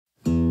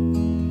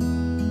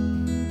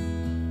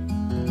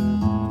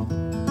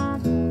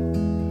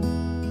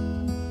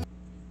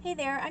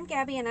there, I'm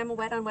Gabby and I'm a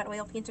wet on wet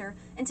oil painter,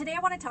 and today I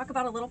want to talk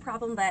about a little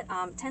problem that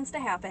tends to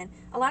happen.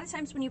 A lot of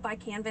times when you buy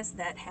canvas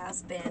that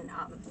has been,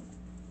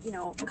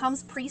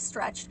 comes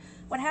pre-stretched,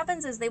 what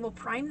happens is they will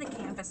prime the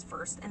canvas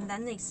first and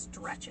then they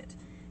stretch it.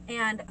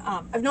 And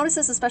I've noticed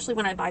this especially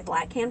when I buy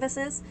black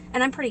canvases,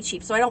 and I'm pretty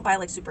cheap, so I don't buy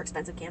like super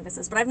expensive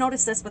canvases, but I've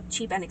noticed this with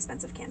cheap and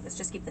expensive canvas,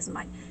 just keep this in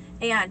mind.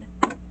 And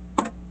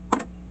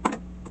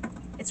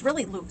it's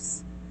really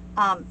loose.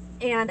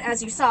 And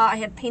as you saw, I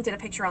had painted a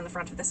picture on the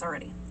front of this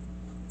already.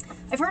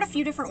 I've heard a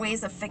few different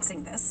ways of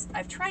fixing this.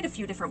 I've tried a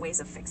few different ways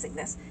of fixing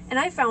this, and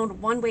I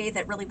found one way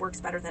that really works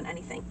better than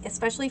anything,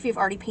 especially if you've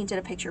already painted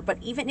a picture, but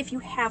even if you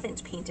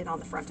haven't painted on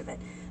the front of it.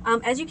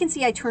 As you can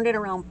see, I turned it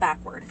around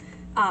backward.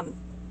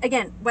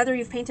 Again, whether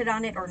you've painted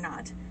on it or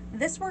not,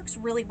 this works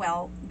really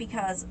well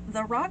because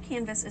the raw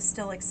canvas is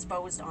still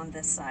exposed on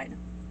this side.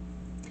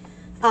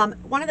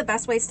 One of the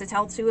best ways to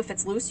tell too if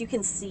it's loose, you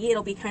can see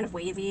it'll be kind of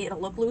wavy, it'll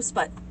look loose,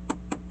 but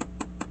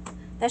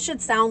that should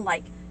sound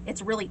like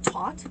it's really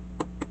taut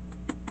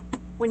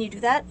when you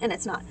do that, and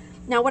it's not.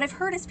 Now what I've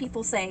heard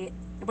people say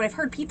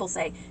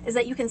is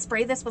that you can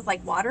spray this with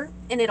like water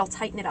and it'll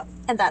tighten it up,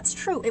 and that's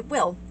true, it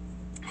will.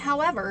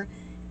 However,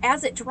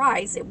 as it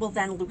dries, it will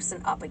then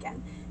loosen up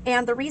again.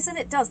 And the reason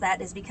it does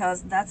that is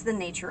because that's the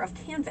nature of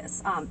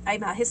canvas.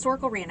 I'm a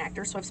historical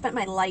reenactor, so I've spent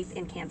my life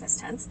in canvas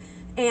tents,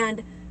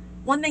 and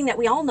one thing that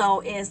we all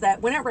know is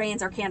that when it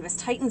rains, our canvas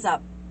tightens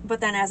up, but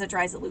then as it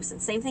dries, it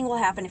loosens. Same thing will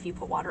happen if you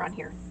put water on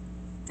here.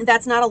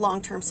 That's not a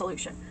long-term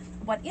solution.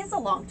 What is a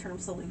long-term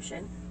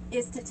solution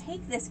is to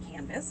take this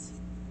canvas,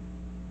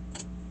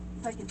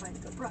 if I can find a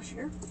good brush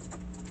here.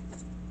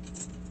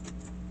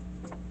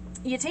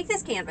 You take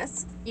this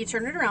canvas, you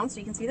turn it around so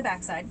you can see the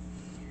backside,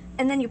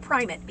 and then you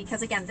prime it,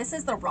 because again, this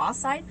is the raw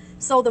side,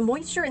 so the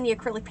moisture in the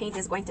acrylic paint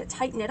is going to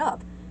tighten it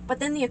up, but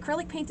then the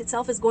acrylic paint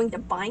itself is going to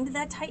bind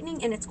that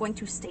tightening and it's going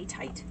to stay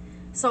tight.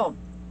 So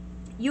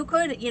you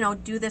could,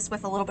 do this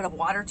with a little bit of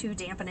water to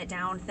dampen it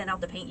down, thin out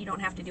the paint. You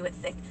don't have to do it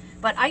thick.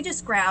 But I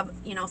just grab,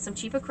 some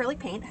cheap acrylic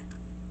paint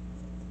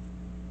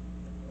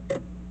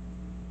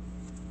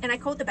and I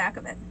coat the back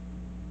of it.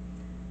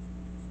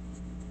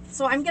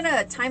 So I'm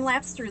gonna time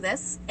lapse through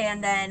this,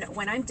 and then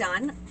when I'm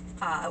done,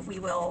 we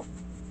will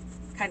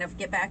kind of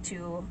get back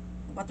to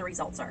what the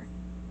results are.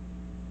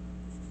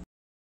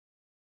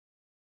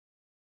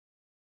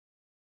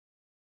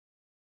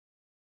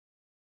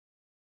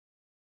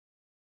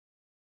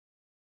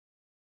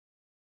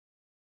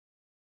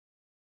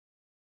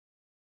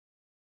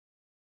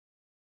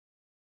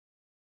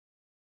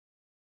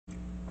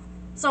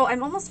 So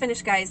I'm almost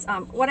finished, guys.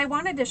 What I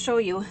wanted to show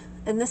you,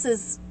 and this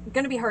is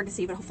going to be hard to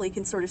see, but hopefully you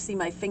can sort of see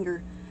my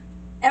finger.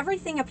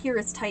 Everything up here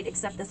is tight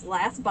except this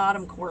last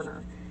bottom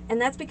corner, and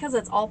that's because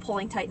it's all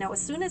pulling tight. Now, as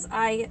soon as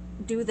I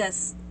do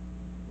this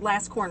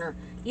last corner,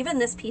 even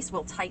this piece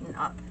will tighten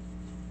up.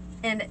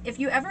 And if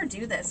you ever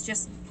do this,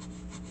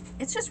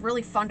 it's just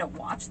really fun to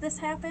watch this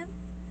happen,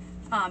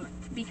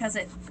 because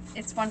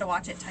it's fun to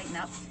watch it tighten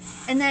up.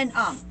 And then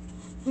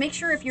make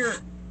sure if you're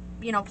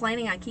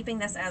planning on keeping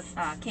this as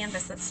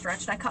canvas that's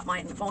stretched. I cut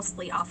mine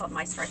mostly off of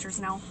my stretchers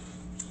now.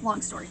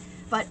 Long story.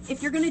 But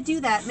if you're going to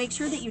do that, make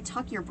sure that you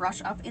tuck your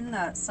brush up in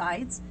the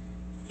sides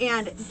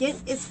and get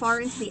as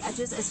far into the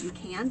edges as you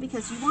can,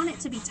 because you want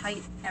it to be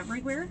tight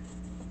everywhere.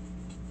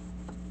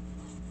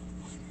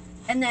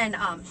 And then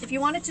if you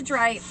want it to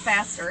dry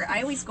faster,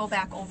 I always go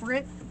back over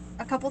it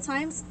a couple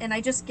times and I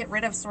just get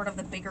rid of sort of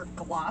the bigger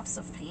globs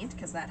of paint,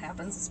 because that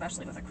happens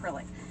especially with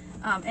acrylic,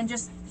 and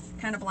just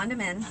kind of blend them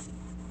in.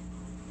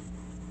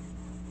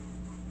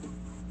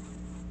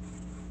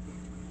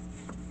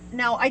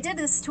 Now, I did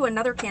this to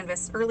another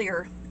canvas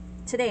earlier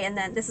today, and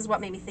then this is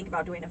what made me think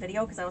about doing a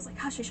video, because I was like,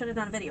 gosh, I should have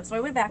done a video. So I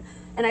went back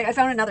and I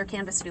found another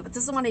canvas to do, but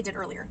this is the one I did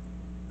earlier.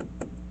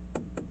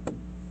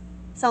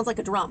 Sounds like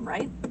a drum,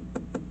 right?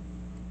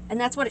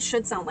 And that's what it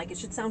should sound like. It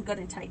should sound good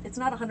and tight. It's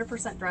not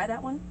 100% dry,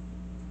 that one.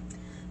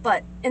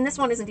 And this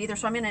one isn't either,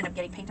 so I'm going to end up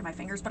getting paint on my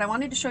fingers. But I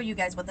wanted to show you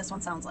guys what this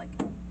one sounds like.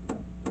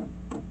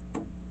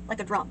 Like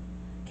a drum.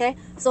 Okay,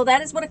 so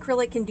that is what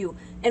acrylic can do.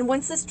 And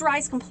once this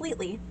dries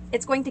completely,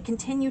 it's going to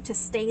continue to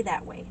stay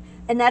that way.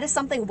 And that is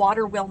something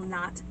water will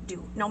not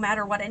do. No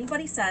matter what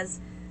anybody says,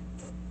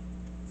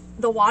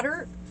 the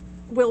water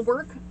will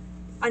work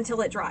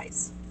until it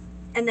dries.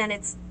 And then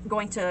it's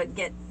going to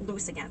get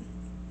loose again.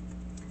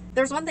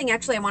 There's one thing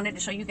actually I wanted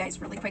to show you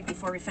guys really quick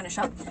before we finish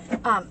up.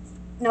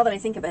 Now that I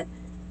think of it,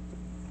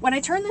 when I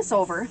turn this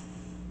over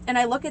and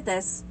I look at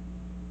this,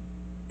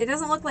 it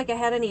doesn't look like I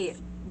had any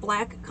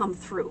black come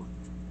through,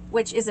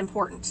 which is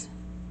important.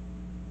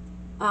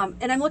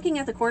 And I'm looking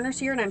at the corners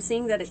here and I'm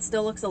seeing that it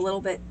still looks a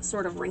little bit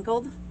sort of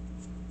wrinkled.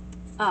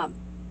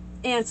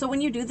 And so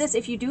when you do this,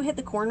 if you do hit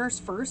the corners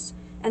first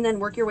and then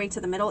work your way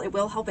to the middle, it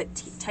will help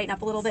it tighten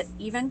up a little bit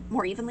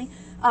more evenly.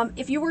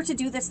 If you were to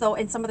do this though,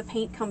 and some of the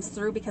paint comes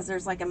through because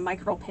there's like a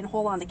micro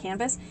pinhole on the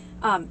canvas,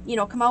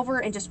 come over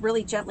and just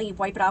really gently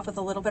wipe it off with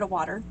a little bit of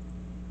water.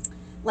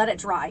 Let it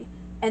dry.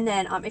 And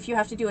then if you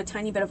have to do a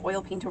tiny bit of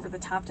oil paint over the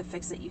top to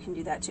fix it, you can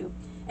do that too.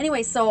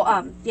 Anyway,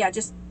 so yeah,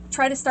 just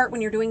try to start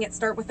when you're doing it,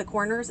 start with the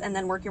corners and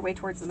then work your way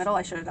towards the middle.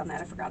 I should have done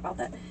that. I forgot about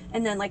that.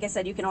 And then, like I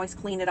said, you can always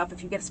clean it up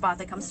if you get a spot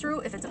that comes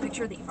through, if it's a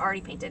picture that you've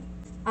already painted.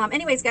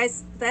 Anyways,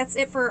 guys, that's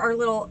it for our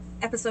little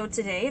episode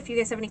today. If you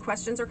guys have any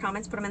questions or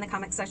comments, put them in the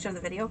comment section of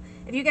the video.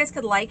 If you guys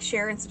could like,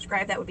 share, and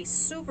subscribe, that would be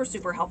super,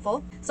 super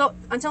helpful. So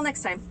until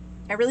next time,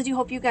 I really do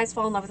hope you guys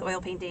fall in love with oil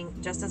painting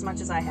just as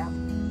much as I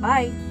have.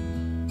 Bye.